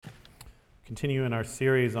continue in our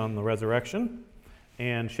series on the resurrection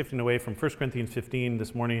and shifting away from 1 Corinthians 15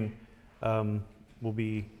 this morning. We'll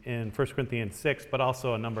be in 1 Corinthians 6, but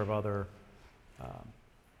also a number of other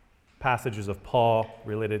passages of Paul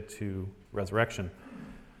related to resurrection.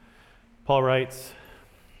 Paul writes,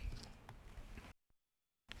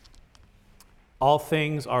 "All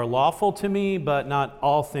things are lawful to me, but not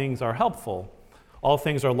all things are helpful. All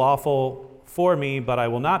things are lawful for me, but I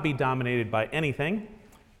will not be dominated by anything.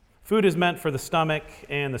 Food is meant for the stomach,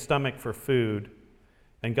 and the stomach for food,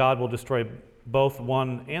 and God will destroy both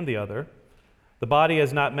one and the other. The body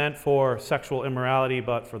is not meant for sexual immorality,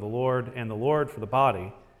 but for the Lord, and the Lord for the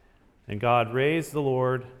body. And God raised the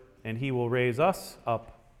Lord, and he will raise us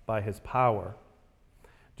up by his power.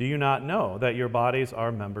 Do you not know that your bodies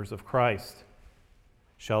are members of Christ?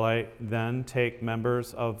 Shall I then take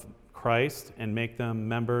members of Christ and make them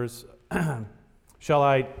members? Shall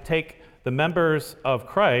I take the members of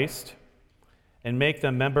Christ and make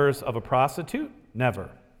them members of a prostitute?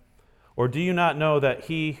 Never. Or do you not know that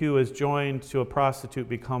he who is joined to a prostitute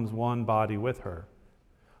becomes one body with her?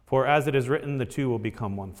 For as it is written, the two will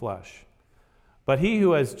become one flesh. But he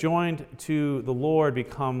who is joined to the Lord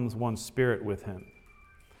becomes one spirit with him.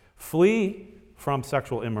 Flee from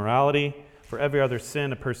sexual immorality, for every other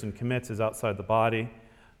sin a person commits is outside the body,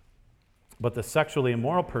 but the sexually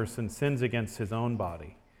immoral person sins against his own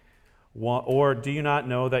body. Or do you not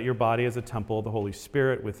know that your body is a temple of the Holy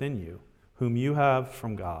Spirit within you, whom you have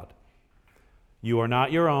from God? You are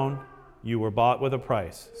not your own, you were bought with a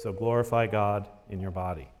price, so glorify God in your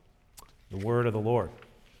body." The word of the Lord.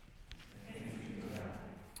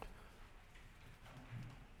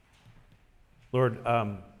 Lord,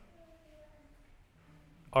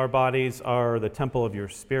 our bodies are the temple of your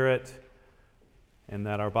Spirit, and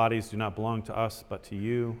that our bodies do not belong to us but to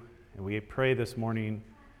you. And we pray this morning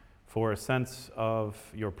for a sense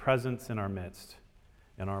of your presence in our midst,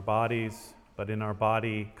 in our bodies, but in our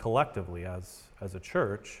body collectively as a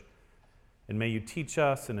church. And may you teach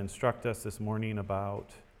us and instruct us this morning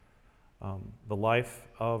about the life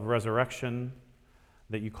of resurrection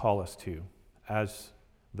that you call us to as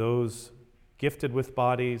those gifted with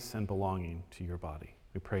bodies and belonging to your body.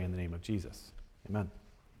 We pray in the name of Jesus. Amen.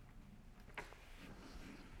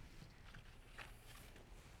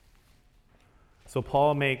 So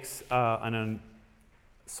Paul makes a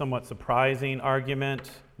somewhat surprising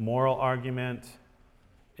argument, moral argument,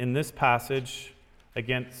 in this passage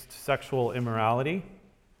against sexual immorality.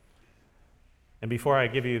 And before I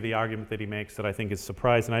give you the argument that he makes that I think is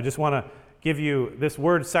surprising, I just want to give you this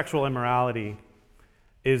word sexual immorality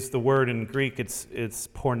is the word in Greek, it's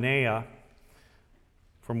porneia,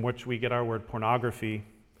 from which we get our word pornography.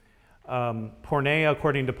 Porneia,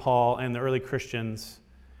 according to Paul and the early Christians,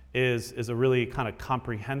 is a really kind of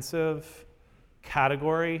comprehensive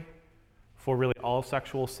category for really all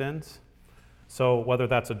sexual sins. So whether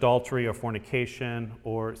that's adultery or fornication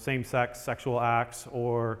or same-sex sexual acts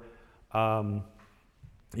or,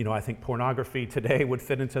 I think pornography today would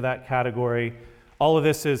fit into that category. All of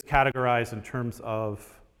this is categorized in terms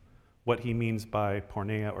of what he means by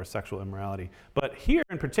porneia or sexual immorality. But here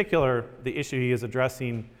in particular, the issue he is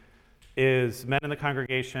addressing is men in the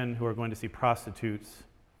congregation who are going to see prostitutes.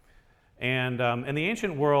 And in the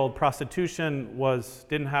ancient world, prostitution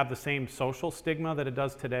didn't have the same social stigma that it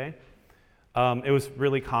does today. It was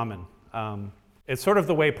really common. It's sort of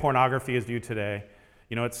the way pornography is viewed today.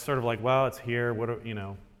 It's sort of like, well, it's here. We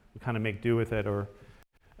kind of make do with it, or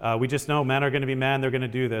we just know men are going to be men. They're going to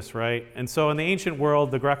do this, right? And so in the ancient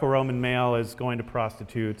world, the Greco-Roman male is going to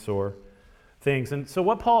prostitutes or things. And so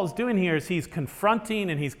what Paul is doing here is he's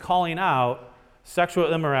confronting and he's calling out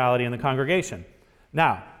sexual immorality in the congregation.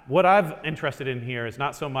 Now, what I'm interested in here is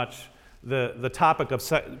not so much the topic of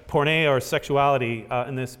porneia or sexuality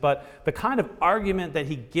in this, but the kind of argument that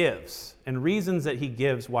he gives and reasons that he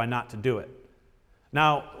gives why not to do it.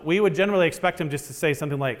 Now, we would generally expect him just to say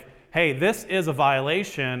something like, hey, this is a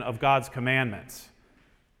violation of God's commandments.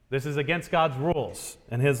 This is against God's rules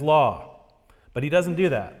and his law. But he doesn't do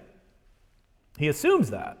that. He assumes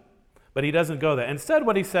that, but he doesn't go there. Instead,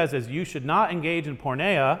 what he says is you should not engage in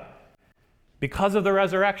porneia because of the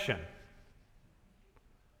resurrection.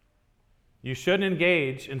 You shouldn't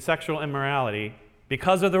engage in sexual immorality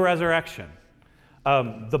because of the resurrection.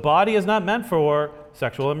 The body is not meant for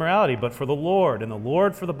sexual immorality, but for the Lord, and the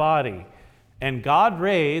Lord for the body. And God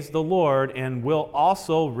raised the Lord and will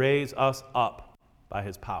also raise us up by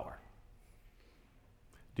his power.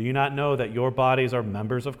 Do you not know that your bodies are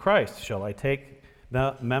members of Christ? Shall I take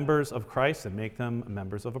the members of Christ and make them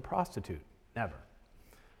members of a prostitute? Never.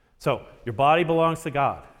 So, your body belongs to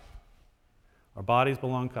God. Our bodies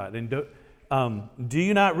belong to God. And Do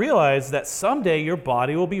you not realize that someday your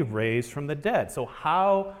body will be raised from the dead? So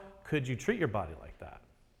how could you treat your body like that?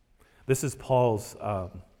 This is Paul's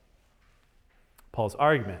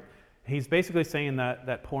argument. He's basically saying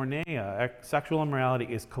that porneia, sexual immorality,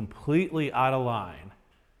 is completely out of line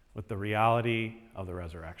with the reality of the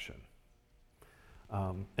resurrection.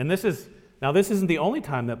 And this isn't the only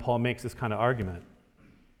time that Paul makes this kind of argument.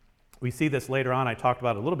 We see this later on. I talked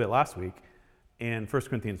about it a little bit last week in 1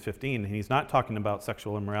 Corinthians 15, and he's not talking about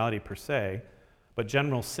sexual immorality per se, but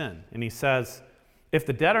general sin. And he says, if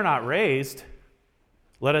the dead are not raised,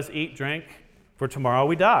 let us eat, drink, for tomorrow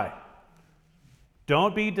we die.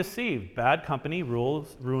 Don't be deceived. Bad company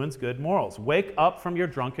ruins good morals. Wake up from your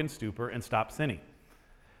drunken stupor and stop sinning.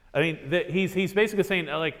 I mean, he's basically saying,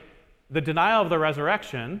 like, the denial of the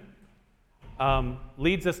resurrection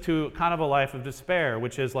leads us to kind of a life of despair,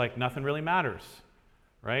 which is like nothing really matters,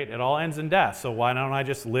 right? It all ends in death. So why don't I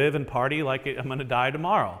just live and party like I'm going to die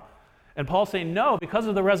tomorrow? And Paul's saying, no, because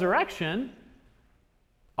of the resurrection,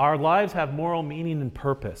 our lives have moral meaning and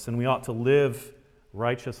purpose, and we ought to live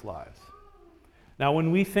righteous lives. Now,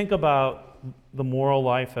 when we think about the moral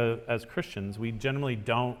life as Christians, we generally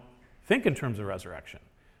don't think in terms of resurrection.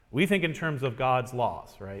 We think in terms of God's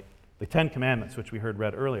laws, right? The Ten Commandments, which we heard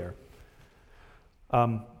read earlier.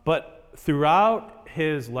 But throughout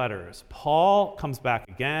his letters, Paul comes back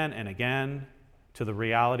again and again to the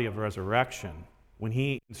reality of resurrection when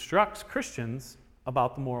he instructs Christians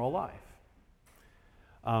about the moral life.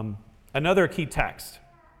 Another key text,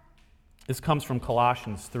 this comes from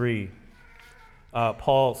Colossians 3.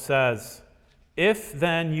 Paul says, if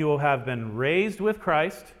then you have been raised with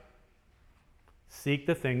Christ, seek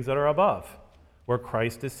the things that are above, where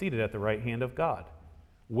Christ is seated at the right hand of God.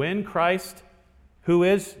 When Christ, who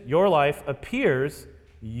is your life, appears,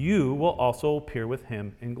 you will also appear with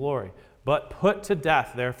him in glory. But put to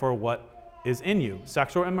death, therefore, what is in you: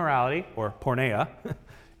 sexual immorality, or porneia,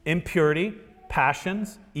 impurity,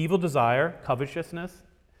 passions, evil desire, covetousness,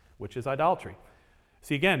 which is idolatry.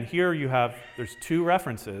 See, again, here there's two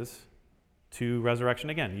references to resurrection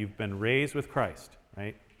again. You've been raised with Christ,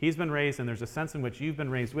 right? He's been raised, and there's a sense in which you've been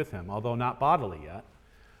raised with him, although not bodily yet.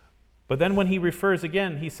 But then when he refers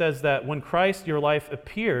again, he says that when Christ, your life,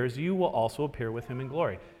 appears, you will also appear with him in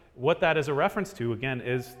glory. What that is a reference to, again,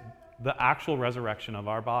 is the actual resurrection of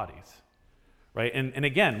our bodies, right? And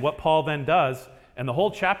again, what Paul then does, and the whole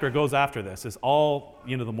chapter goes after this, is all,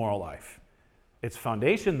 the moral life. Its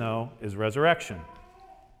foundation, though, is resurrection.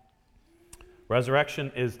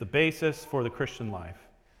 Resurrection is the basis for the Christian life.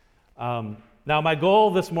 Now, my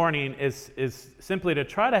goal this morning is simply to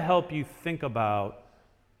try to help you think about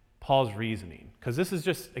Paul's reasoning, because this is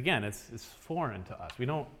just, again, it's foreign to us. We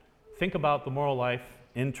don't think about the moral life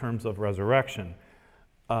in terms of resurrection,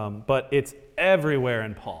 but it's everywhere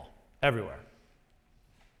in Paul, everywhere.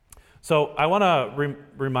 So I want to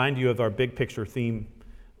remind you of our big picture theme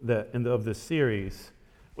of this series,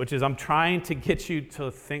 which is I'm trying to get you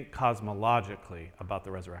to think cosmologically about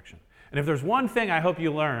the resurrection. And if there's one thing I hope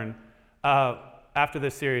you learn after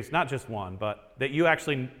this series, not just one, but that you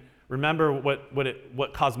actually remember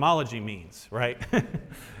what cosmology means, right?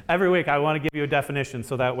 Every week I want to give you a definition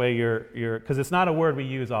so that way you're because it's not a word we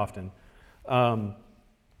use often. But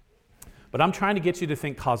I'm trying to get you to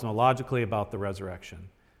think cosmologically about the resurrection.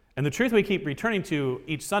 And the truth we keep returning to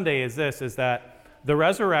each Sunday is that the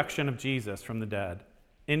resurrection of Jesus from the dead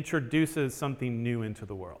introduces something new into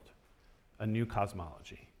the world, a new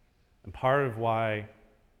cosmology. And part of why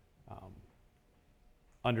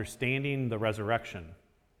understanding the resurrection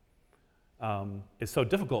is so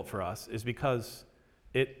difficult for us is because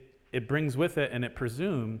it brings with it and it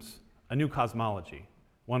presumes a new cosmology,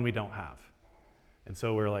 one we don't have. And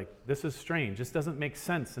so we're like, this is strange. This doesn't make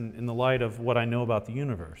sense in the light of what I know about the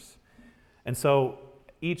universe. And so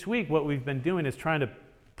each week what we've been doing is trying to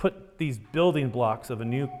put these building blocks of a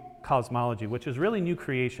new cosmology, which is really new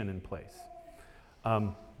creation, in place.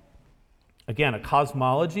 Again, a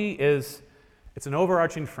cosmology it's an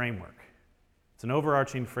overarching framework. It's an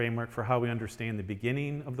overarching framework for how we understand the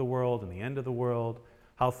beginning of the world and the end of the world,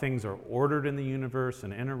 how things are ordered in the universe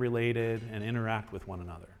and interrelated and interact with one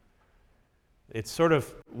another. It's sort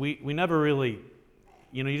of, we never really,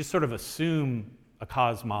 you just sort of assume a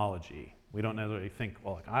cosmology. We don't necessarily think,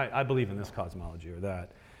 well, I believe in this cosmology or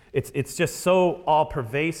that. It's just so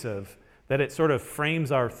all-pervasive that it sort of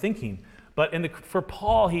frames our thinking. But for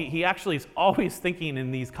Paul, he actually is always thinking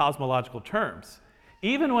in these cosmological terms,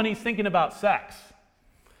 even when he's thinking about sex.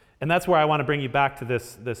 And that's where I want to bring you back to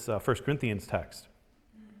this 1 Corinthians text.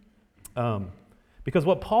 Because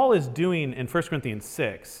what Paul is doing in 1 Corinthians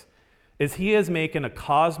 6 is he is making a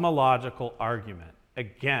cosmological argument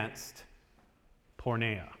against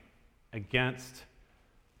porneia, against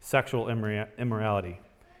sexual immorality.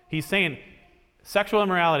 He's saying sexual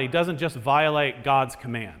immorality doesn't just violate God's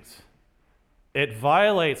commands. It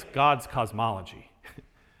violates God's cosmology.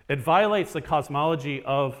 It violates the cosmology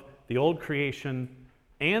of the old creation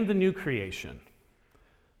and the new creation.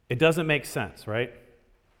 It doesn't make sense, right?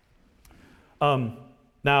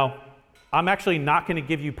 Now, I'm actually not going to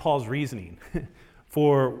give you Paul's reasoning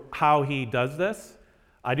for how he does this.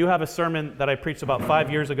 I do have a sermon that I preached about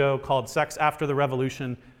 5 years ago called Sex After the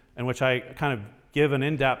Revolution, in which I kind of give an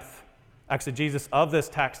in-depth exegesis of this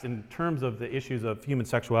text in terms of the issues of human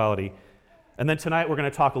sexuality. And then tonight we're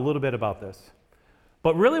going to talk a little bit about this.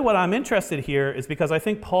 But really what I'm interested here is because I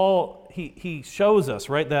think Paul, he shows us,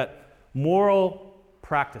 right, that moral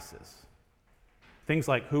practices, things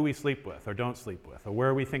like who we sleep with or don't sleep with, or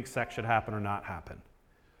where we think sex should happen or not happen.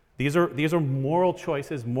 These are moral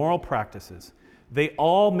choices, moral practices. They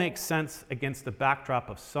all make sense against the backdrop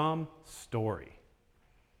of some story,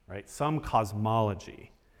 right? Some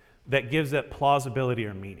cosmology that gives it plausibility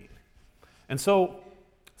or meaning. And so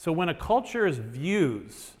when a culture's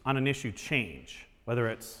views on an issue change, whether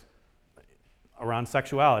it's around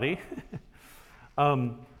sexuality,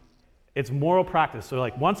 it's moral practice. So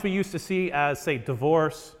like once we used to see as, say,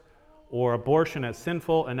 divorce or abortion as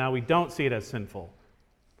sinful, and now we don't see it as sinful.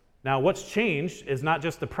 Now what's changed is not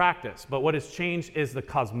just the practice, but what has changed is the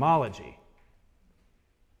cosmology.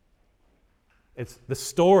 It's the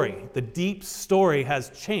story. The deep story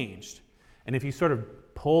has changed. And if you sort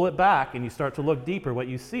of pull it back and you start to look deeper, what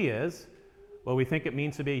you see is what we think it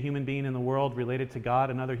means to be a human being in the world related to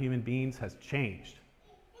God and other human beings has changed.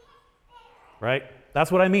 Right?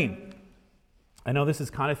 That's what I mean. I know this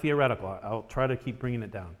is kind of theoretical. I'll try to keep bringing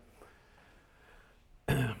it down.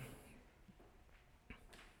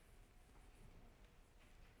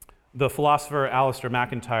 The philosopher Alistair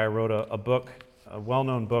MacIntyre wrote a book, a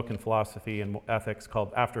well-known book in philosophy and ethics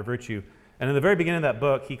called After Virtue. And in the very beginning of that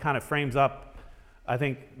book, he kind of frames up, I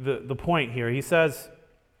think, the point here. He says,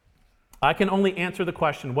 I can only answer the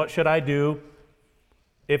question, what should I do,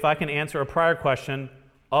 if I can answer a prior question,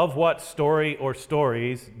 of what story or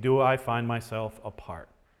stories do I find myself a part?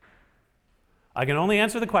 I can only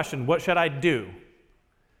answer the question, what should I do,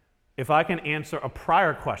 if I can answer a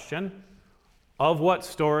prior question, of what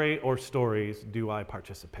story or stories do I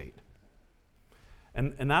participate?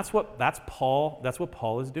 And that's what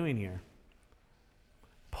Paul is doing here.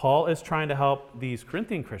 Paul is trying to help these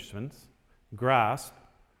Corinthian Christians grasp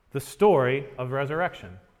the story of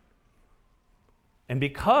resurrection. And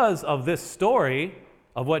because of this story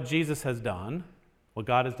of what Jesus has done, what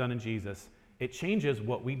God has done in Jesus, it changes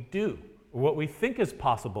what we do, or what we think is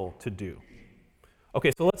possible to do.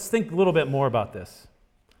 Okay, so let's think a little bit more about this.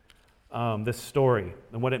 This story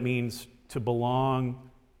and what it means to belong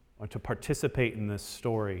or to participate in this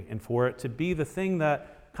story and for it to be the thing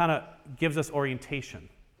that kind of gives us orientation.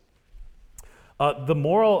 The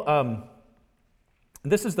moral,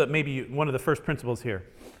 this is maybe one of the first principles here,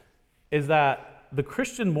 is that the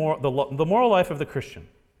Christian the moral life of the Christian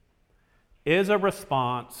is a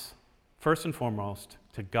response, first and foremost,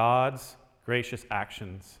 to God's gracious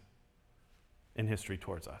actions in history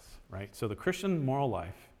towards us, right? So the Christian moral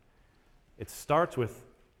life, it starts with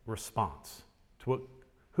response to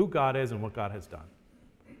who God is and what God has done.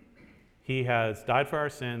 He has died for our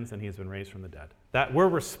sins and he has been raised from the dead. That we're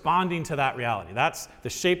responding to that reality. That's the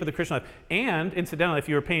shape of the Christian life. And incidentally, if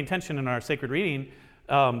you were paying attention in our sacred reading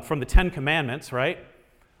from the 10 Commandments, right?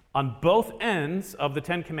 On both ends of the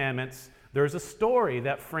 10 Commandments, there's a story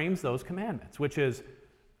that frames those commandments, which is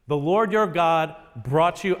the Lord your God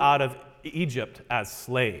brought you out of Egypt as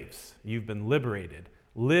slaves. You've been liberated.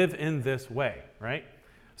 Live in this way, right?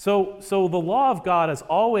 So the law of God as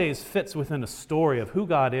always fits within a story of who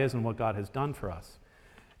God is and what God has done for us.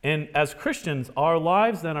 And as Christians, our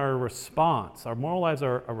lives then are a response. Our moral lives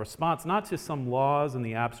are a response not to some laws in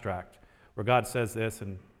the abstract where God says this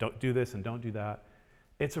and don't do this and don't do that.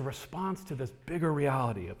 It's a response to this bigger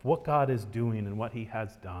reality of what God is doing and what he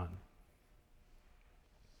has done.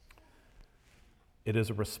 It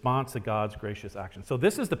is a response to God's gracious action. So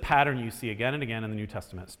this is the pattern you see again and again in the New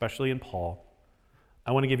Testament, especially in Paul.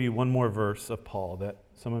 I want to give you one more verse of Paul that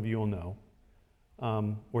some of you will know,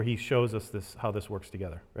 where he shows us how this works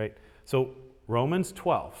together, right? So Romans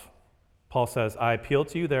 12, Paul says, I appeal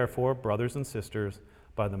to you, therefore, brothers and sisters,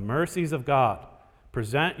 by the mercies of God,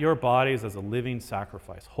 present your bodies as a living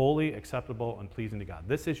sacrifice, holy, acceptable, and pleasing to God.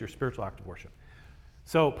 This is your spiritual act of worship.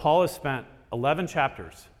 So Paul has spent 11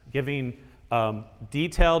 chapters giving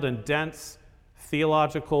detailed and dense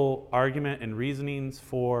theological argument and reasonings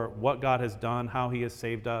for what God has done, how he has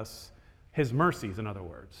saved us, his mercies, in other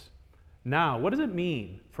words. Now, what does it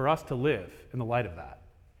mean for us to live in the light of that,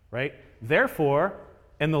 right? Therefore,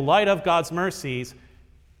 in the light of God's mercies,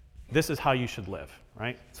 this is how you should live,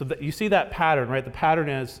 right? So that you see that pattern, right? The pattern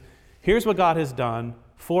is, here's what God has done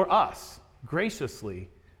for us graciously.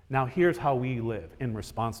 Now here's how we live in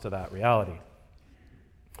response to that reality.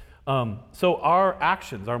 So our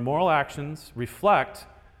actions, our moral actions, reflect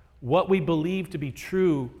what we believe to be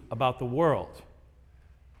true about the world.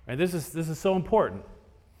 Right? This is so important.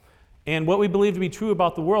 And what we believe to be true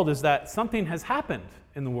about the world is that something has happened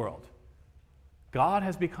in the world. God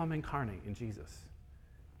has become incarnate in Jesus.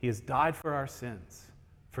 He has died for our sins.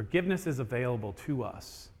 Forgiveness is available to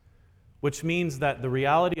us, which means that the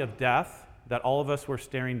reality of death that all of us were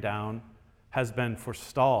staring down has been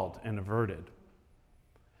forestalled and averted,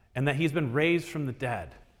 and that he's been raised from the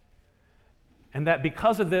dead, and that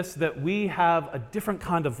because of this, that we have a different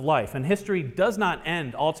kind of life, and history does not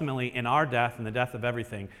end ultimately in our death and the death of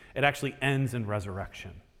everything. It actually ends in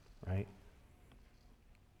resurrection, right?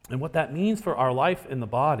 And what that means for our life in the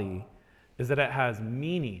body is that it has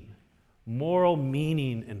meaning, moral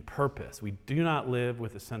meaning and purpose. We do not live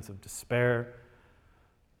with a sense of despair.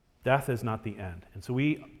 Death is not the end. And so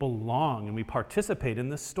we belong and we participate in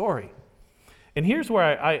this story. And here's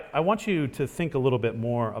where I want you to think a little bit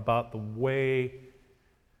more about the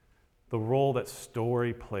role that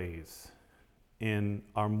story plays in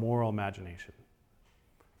our moral imagination.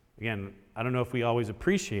 Again, I don't know if we always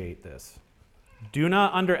appreciate this. Do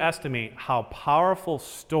not underestimate how powerful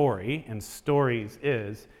story and stories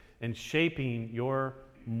is in shaping your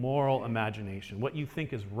moral imagination, what you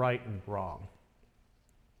think is right and wrong.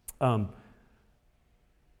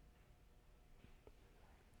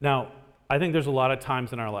 Now, I think there's a lot of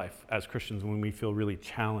times in our life as Christians when we feel really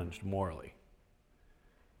challenged morally.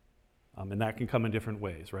 And that can come in different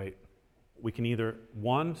ways, right? We can either,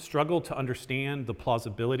 one, struggle to understand the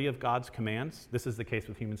plausibility of God's commands. This is the case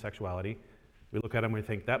with human sexuality. We look at them and we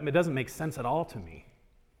think, that it doesn't make sense at all to me.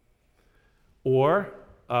 Or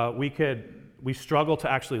we struggle to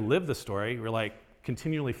actually live the story. We're like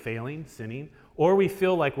continually failing, sinning. Or we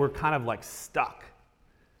feel like we're kind of like stuck.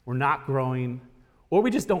 We're not growing. Or we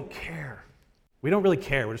just don't care. We don't really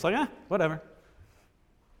care. We're just like, whatever.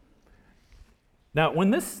 Now, when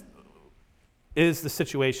this is the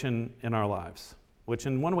situation in our lives, which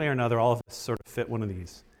in one way or another, all of us sort of fit one of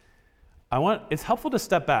these, it's helpful to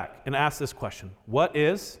step back and ask this question. What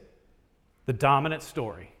is the dominant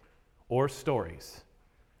story or stories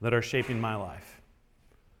that are shaping my life?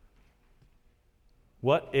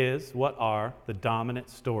 What are the dominant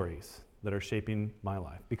stories that are shaping my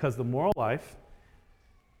life? Because the moral life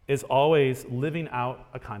is always living out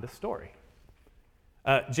a kind of story.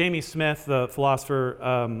 Jamie Smith, the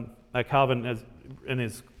philosopher at Calvin, in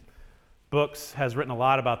his books, has written a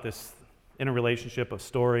lot about this interrelationship of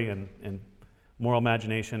story and moral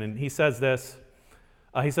imagination. And he says this,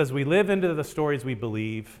 he says, we live into the stories we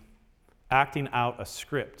believe, acting out a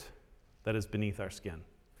script that is beneath our skin.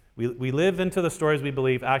 We live into the stories we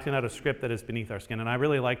believe, acting out a script that is beneath our skin. And I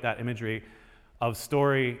really like that imagery of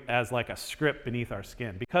story as like a script beneath our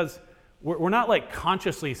skin, because we're not like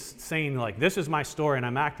consciously saying like, this is my story and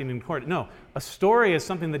I'm acting in court. No, a story is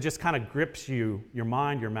something that just kind of grips you, your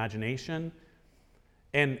mind, your imagination,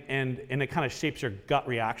 and it kind of shapes your gut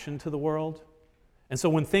reaction to the world. And so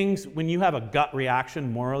when you have a gut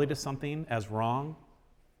reaction morally to something as wrong,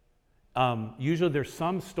 usually there's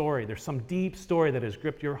some story, there's some deep story that has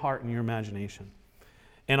gripped your heart and your imagination.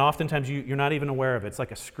 And oftentimes you're not even aware of it. It's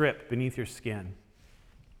like a script beneath your skin.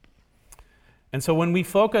 And so when we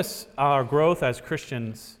focus our growth as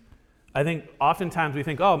Christians, I think oftentimes we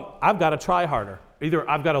think, I've got to try harder. Either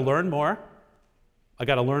I've got to learn more,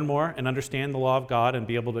 and understand the law of God and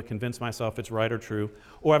be able to convince myself it's right or true,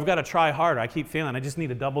 or I've got to try harder. I keep failing. I just need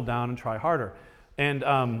to double down and try harder. And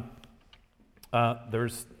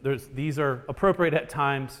these are appropriate at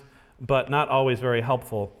times, but not always very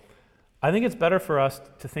helpful. I think it's better for us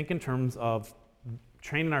to think in terms of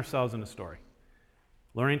training ourselves in a story,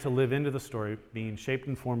 learning to live into the story, being shaped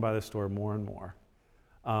and formed by the story more and more,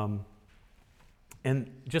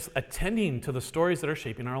 and just attending to the stories that are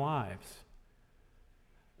shaping our lives.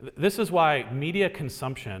 This is why media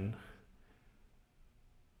consumption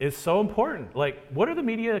is so important. Like, what are the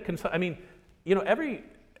media I mean,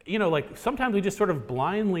 sometimes we just sort of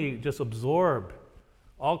blindly just absorb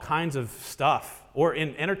all kinds of stuff, or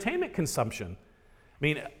in entertainment consumption. I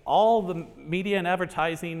mean, all the media and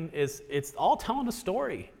advertising it's all telling a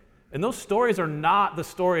story. And those stories are not the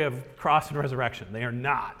story of cross and resurrection. They are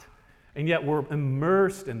not. And yet we're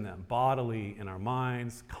immersed in them bodily, in our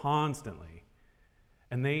minds, constantly.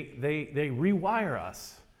 And they rewire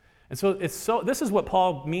us. And so this is what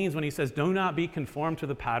Paul means when he says, do not be conformed to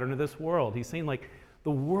the pattern of this world. He's saying, like,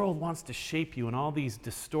 the world wants to shape you in all these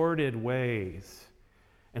distorted ways.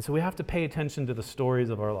 And so we have to pay attention to the stories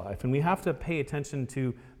of our life. And we have to pay attention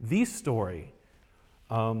to the story.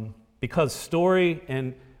 Because story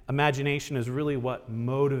and imagination is really what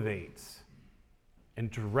motivates and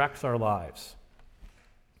directs our lives.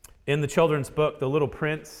 In the children's book, The Little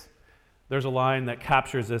Prince, there's a line that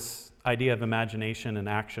captures this idea of imagination and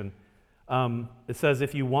action. It says,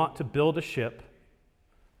 if you want to build a ship,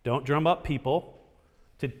 don't drum up people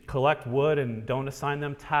to collect wood and don't assign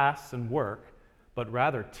them tasks and work, but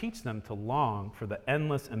rather teach them to long for the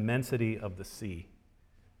endless immensity of the sea.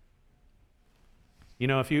 You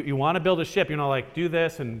know, if you want to build a ship, like do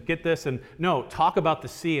this and get this, and no, talk about the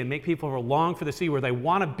sea and make people long for the sea where they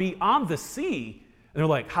want to be on the sea. And they're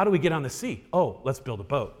like, how do we get on the sea? Oh, let's build a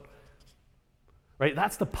boat. Right?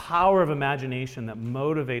 That's the power of imagination that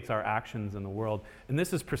motivates our actions in the world. And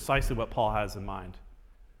this is precisely what Paul has in mind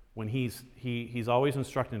when he's always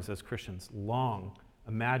instructing us as Christians, long,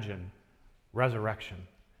 imagine, resurrection.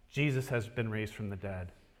 Jesus has been raised from the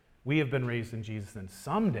dead. We have been raised in Jesus, and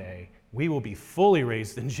someday we will be fully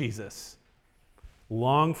raised in Jesus.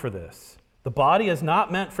 Long for this. The body is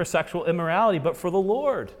not meant for sexual immorality, but for the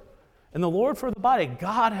Lord. And the Lord for the body.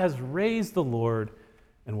 God has raised the Lord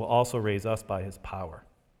and will also raise us by his power.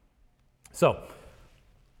 So,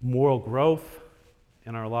 moral growth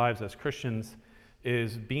in our lives as Christians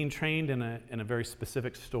is being trained in a very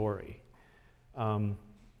specific story. And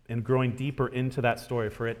growing deeper into that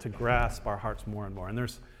story for it to grasp our hearts more and more. And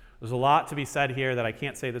there's a lot to be said here that I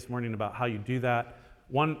can't say this morning about how you do that.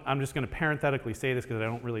 One, I'm just going to parenthetically say this because I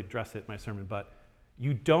don't really address it in my sermon, but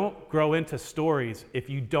you don't grow into stories if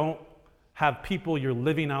you don't have people you're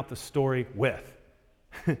living out the story with.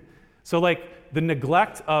 So like the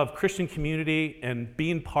neglect of Christian community and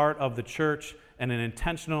being part of the church in an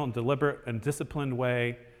intentional and deliberate and disciplined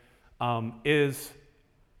way is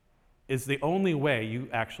the only way you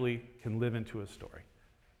actually can live into a story.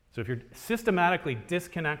 So if you're systematically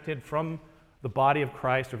disconnected from the body of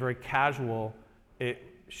Christ or very casual, it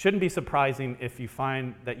shouldn't be surprising if you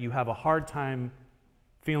find that you have a hard time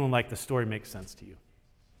feeling like the story makes sense to you.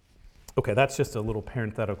 Okay, that's just a little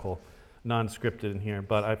parenthetical, non-scripted in here,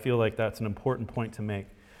 but I feel like that's an important point to make.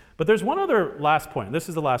 But there's one other last point. This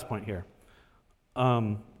is the last point here,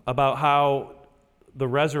 about how the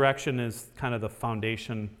resurrection is kind of the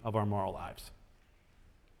foundation of our moral lives.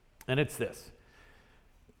 And it's this.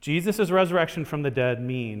 Jesus' resurrection from the dead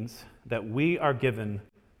means that we are given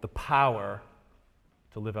the power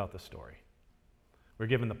to live out the story. We're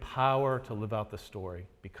given the power to live out the story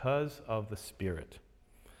because of the Spirit.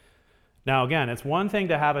 Now, again, it's one thing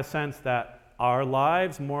to have a sense that our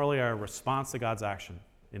lives morally are a response to God's action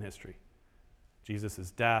in history.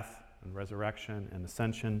 Jesus' death and resurrection and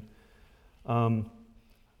ascension. But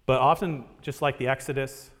often, just like the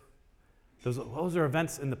Exodus, those are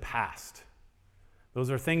events in the past. Those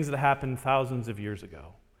are things that happened thousands of years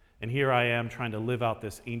ago. And here I am trying to live out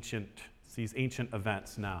these ancient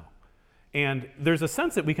events now. And there's a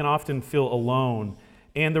sense that we can often feel alone.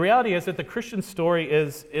 And the reality is that the Christian story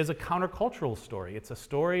is a countercultural story. It's a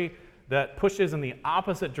story that pushes in the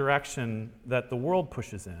opposite direction that the world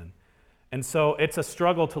pushes in. And so it's a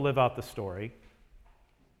struggle to live out the story.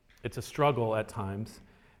 It's a struggle at times.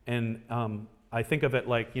 And I think of it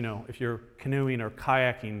like, if you're canoeing or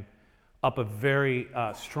kayaking up a very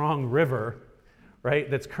strong river,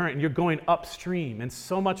 right, that's current, and you're going upstream. And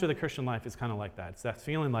so much of the Christian life is kind of like that. It's that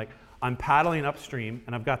feeling like I'm paddling upstream,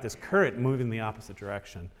 and I've got this current moving the opposite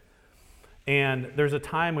direction. And there's a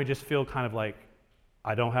time we just feel kind of like,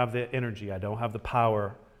 I don't have the energy, I don't have the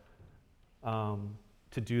power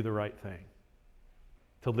to do the right thing,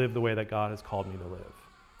 to live the way that God has called me to live.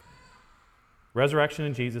 Resurrection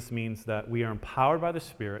in Jesus means that we are empowered by the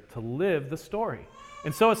Spirit to live the story.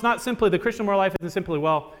 And so it's not simply, the Christian moral life isn't simply,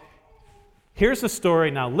 well, here's the story,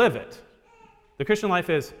 now live it. The Christian life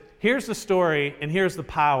is, here's the story and here's the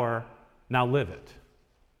power, now live it.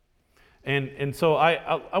 And so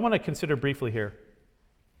I want to consider briefly here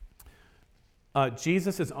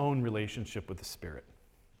Jesus' own relationship with the Spirit.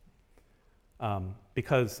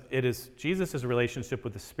 Because it is Jesus' relationship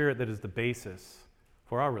with the Spirit that is the basis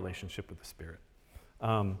for our relationship with the Spirit.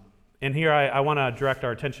 And here I want to direct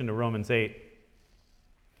our attention to Romans 8.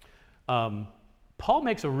 Paul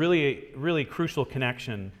makes a really, really crucial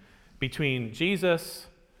connection between Jesus,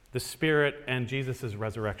 the Spirit, and Jesus'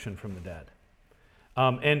 resurrection from the dead.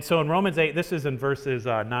 And so in Romans 8, this is in verses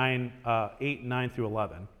 8, 9 through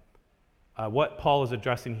 11. What Paul is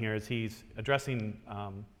addressing here is he's addressing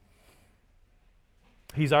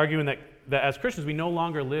he's arguing that as Christians, we no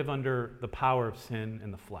longer live under the power of sin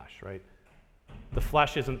and the flesh, right? The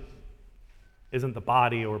flesh isn't the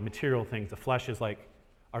body or material things. The flesh is like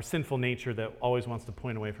our sinful nature that always wants to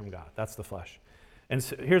point away from God. That's the flesh. And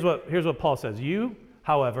so here's what Paul says. You,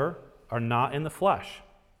 however, are not in the flesh,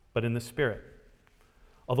 but in the Spirit.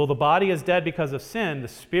 Although the body is dead because of sin, the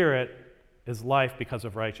Spirit is life because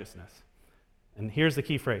of righteousness. And here's the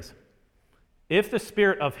key phrase. If the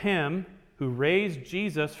Spirit of him who raised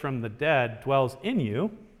Jesus from the dead dwells in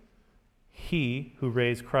you, he who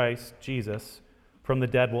raised Christ Jesus from the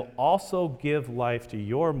dead will also give life to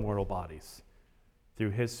your mortal bodies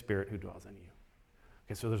through his Spirit who dwells in you.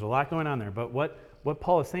 Okay, so there's a lot going on there, but what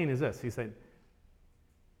Paul is saying is this. He's saying,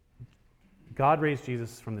 God raised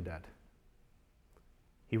Jesus from the dead.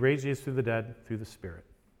 He raised Jesus through the dead through the Spirit.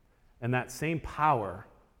 And that same power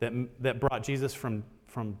that brought Jesus from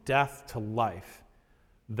death to life,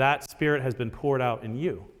 that Spirit has been poured out in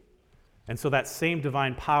you. And so that same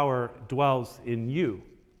divine power dwells in you,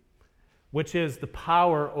 which is the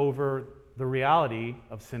power over the reality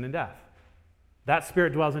of sin and death. That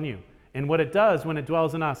Spirit dwells in you. And what it does when it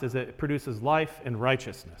dwells in us is it produces life and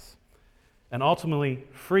righteousness, and ultimately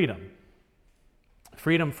freedom.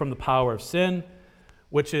 Freedom from the power of sin,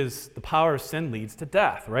 which is the power of sin leads to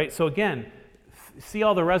death, right? So again, see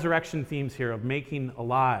all the resurrection themes here of making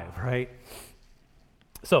alive, right?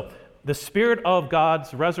 So the Spirit of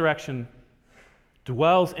God's resurrection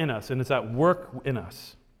dwells in us and is at work in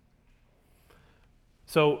us.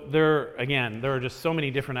 So there are just so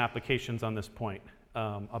many different applications on this point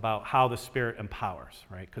about how the Spirit empowers,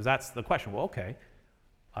 right? Because that's the question. Well, okay,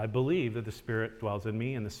 I believe that the Spirit dwells in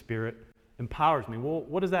me and the Spirit empowers me. Well,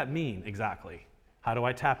 what does that mean exactly? How do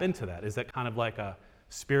I tap into that? Is that kind of like a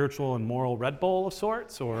spiritual and moral Red Bull of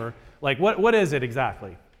sorts? Or like what is it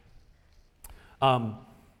exactly?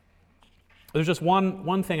 There's just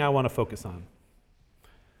one thing I want to focus on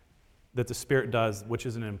that the Spirit does, which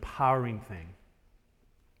is an empowering thing.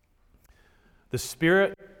 The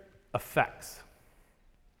Spirit affects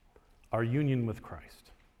our union with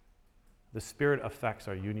Christ. The Spirit affects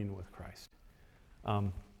our union with Christ.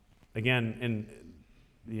 Again,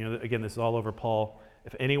 this is all over Paul.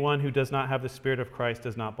 If anyone who does not have the Spirit of Christ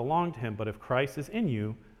does not belong to him, but if Christ is in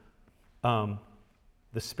you, the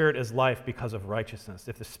Spirit is life because of righteousness.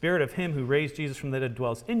 If the Spirit of him who raised Jesus from the dead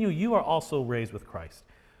dwells in you, you are also raised with Christ.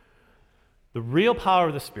 The real power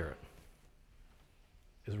of the Spirit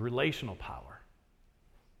is relational power.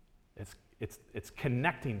 It's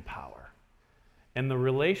connecting power. And the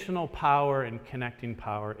relational power and connecting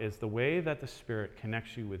power is the way that the Spirit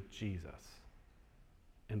connects you with Jesus.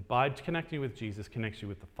 And by connecting with Jesus, connects you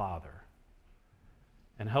with the Father.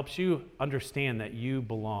 And helps you understand that you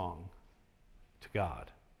belong to God.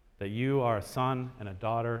 That you are a son and a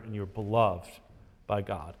daughter and you're beloved by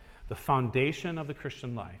God. The foundation of the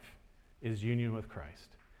Christian life is union with Christ.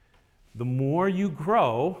 The more you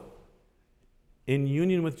grow in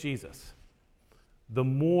union with Jesus, the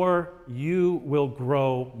more you will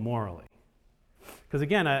grow morally. Because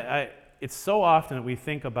again, it's so often that we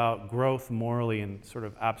think about growth morally in sort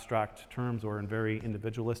of abstract terms or in very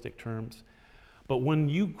individualistic terms. But when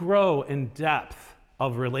you grow in depth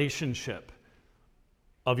of relationship,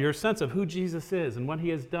 of your sense of who Jesus is and what he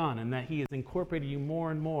has done and that he has incorporated you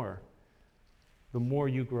more and more, the more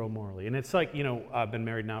you grow morally. And it's like, I've been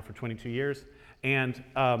married now for 22 years, and,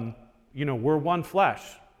 we're one flesh,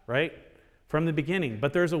 right? From the beginning.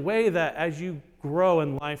 But there's a way that as you grow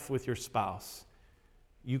in life with your spouse,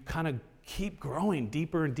 you kind of keep growing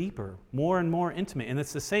deeper and deeper, more and more intimate. And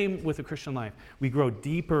it's the same with the Christian life. We grow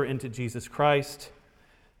deeper into Jesus Christ.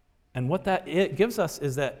 And what it gives us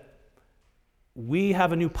is that we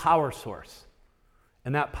have a new power source.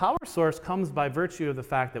 And that power source comes by virtue of the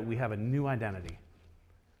fact that we have a new identity.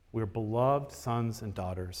 We're beloved sons and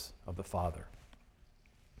daughters of the Father.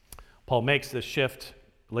 Paul makes this shift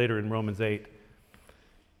later in Romans 8,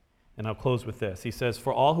 and I'll close with this. He says,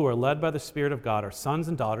 "For all who are led by the Spirit of God are sons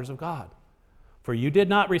and daughters of God. For you did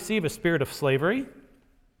not receive a spirit of slavery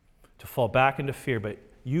to fall back into fear, but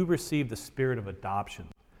you received the spirit of adoption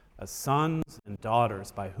as sons and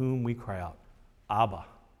daughters by whom we cry out, Abba,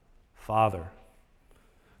 Father.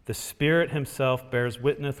 The Spirit himself bears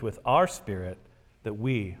witness with our spirit that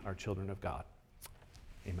we are children of God."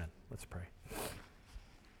 Amen. Let's pray.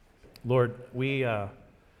 Lord, we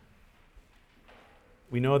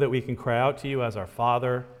know that we can cry out to you as our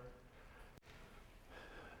Father,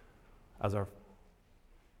 as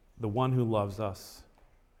the one who loves us,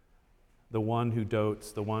 the one who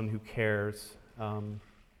dotes, the one who cares. And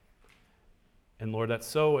Lord, that's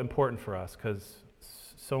so important for us because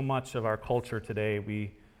so much of our culture today,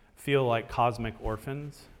 we feel like cosmic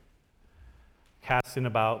orphans, casting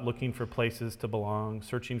about, looking for places to belong,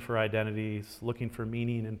 searching for identities, looking for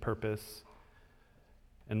meaning and purpose.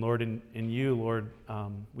 And Lord, in you, Lord,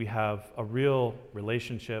 we have a real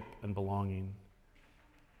relationship and belonging.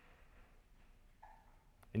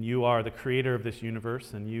 And you are the creator of this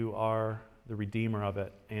universe, and you are the redeemer of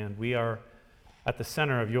it. And we are at the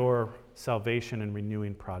center of your salvation and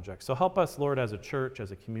renewing project. So help us, Lord, as a church,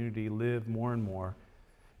 as a community, live more and more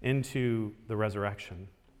into the resurrection,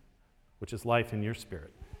 which is life in your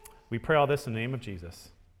Spirit. We pray all this in the name of Jesus.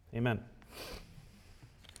 Amen.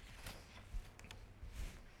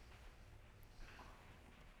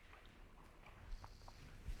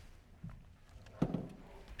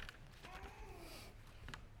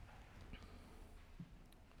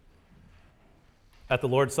 At the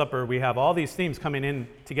Lord's Supper, we have all these themes coming in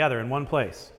together in one place.